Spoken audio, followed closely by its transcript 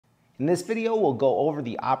In this video, we'll go over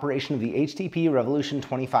the operation of the HTP Revolution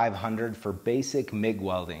 2500 for basic MIG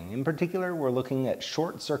welding. In particular, we're looking at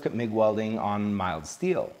short circuit MIG welding on mild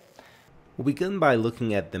steel. We'll begin by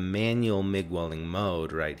looking at the manual MIG welding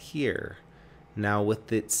mode right here. Now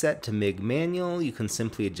with it set to MIG manual, you can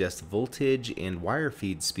simply adjust voltage and wire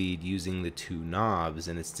feed speed using the two knobs,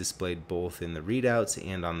 and it's displayed both in the readouts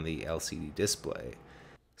and on the LCD display.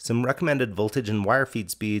 Some recommended voltage and wire feed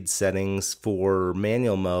speed settings for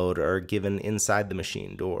manual mode are given inside the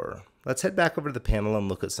machine door. Let's head back over to the panel and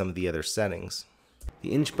look at some of the other settings.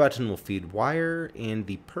 The inch button will feed wire, and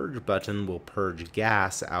the purge button will purge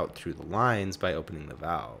gas out through the lines by opening the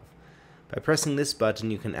valve. By pressing this button,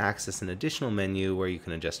 you can access an additional menu where you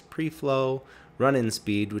can adjust pre-flow, run-in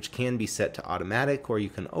speed, which can be set to automatic, or you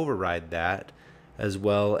can override that, as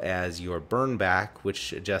well as your burn back,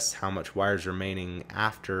 which adjusts how much wire is remaining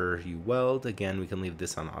after you weld. Again, we can leave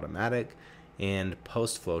this on automatic, and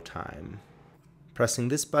post-flow time. Pressing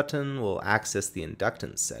this button will access the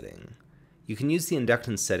inductance setting. You can use the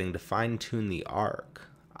inductance setting to fine-tune the arc.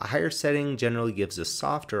 A higher setting generally gives a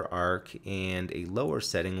softer arc, and a lower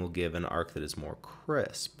setting will give an arc that is more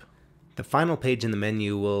crisp. The final page in the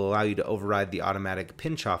menu will allow you to override the automatic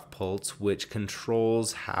pinch-off pulse, which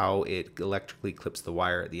controls how it electrically clips the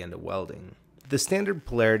wire at the end of welding. The standard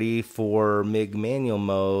polarity for MIG manual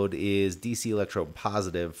mode is DC electrode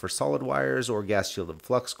positive for solid wires or gas shielded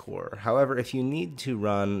flux core. However, if you need to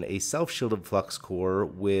run a self-shielded flux core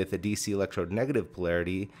with a DC electrode negative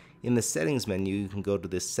polarity, in the settings menu you can go to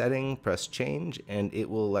this setting, press change, and it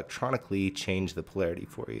will electronically change the polarity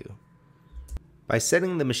for you. By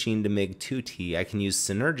setting the machine to MIG 2T, I can use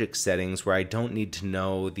Synergic Settings where I don't need to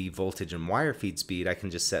know the voltage and wire feed speed. I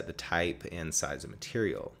can just set the type and size of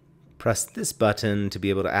material. Press this button to be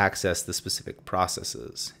able to access the specific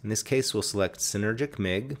processes. In this case, we'll select Synergic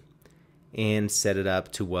MIG and set it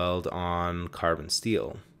up to weld on carbon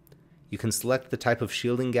steel. You can select the type of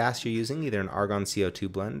shielding gas you're using, either an argon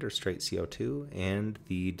CO2 blend or straight CO2, and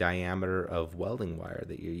the diameter of welding wire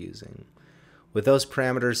that you're using. With those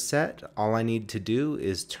parameters set, all I need to do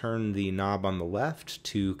is turn the knob on the left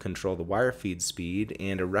to control the wire feed speed,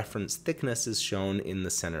 and a reference thickness is shown in the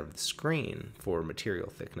center of the screen for material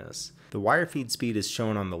thickness. The wire feed speed is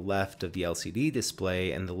shown on the left of the LCD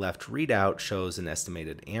display, and the left readout shows an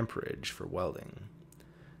estimated amperage for welding.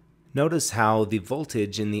 Notice how the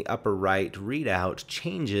voltage in the upper right readout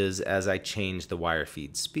changes as I change the wire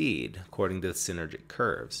feed speed, according to the Synergic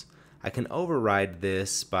curves. I can override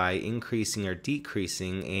this by increasing or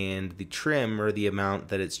decreasing, and the trim, or the amount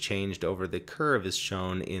that it's changed over the curve, is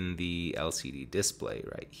shown in the LCD display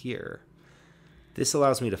right here. This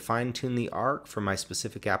allows me to fine-tune the arc for my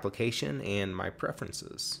specific application and my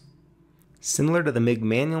preferences. Similar to the MIG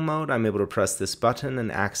manual mode, I'm able to press this button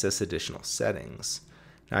and access additional settings.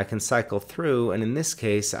 Now I can cycle through, and in this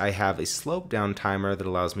case I have a slope down timer that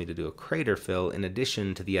allows me to do a crater fill in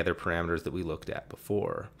addition to the other parameters that we looked at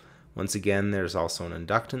before. Once again, there's also an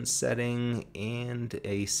inductance setting and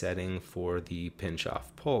a setting for the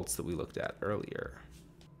pinch-off pulse that we looked at earlier.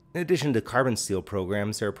 In addition to carbon steel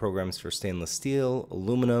programs, there are programs for stainless steel,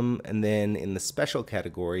 aluminum, and then in the special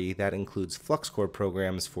category, that includes flux core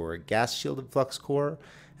programs for a gas-shielded flux core,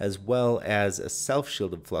 as well as a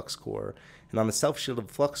self-shielded flux core. And on the self-shielded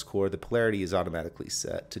flux core, the polarity is automatically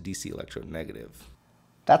set to DC electrode negative.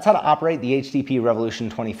 That's how to operate the HTP Revolution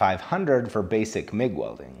 2500 for basic MIG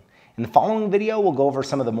welding. In the following video, we'll go over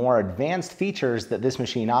some of the more advanced features that this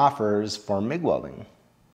machine offers for MIG welding.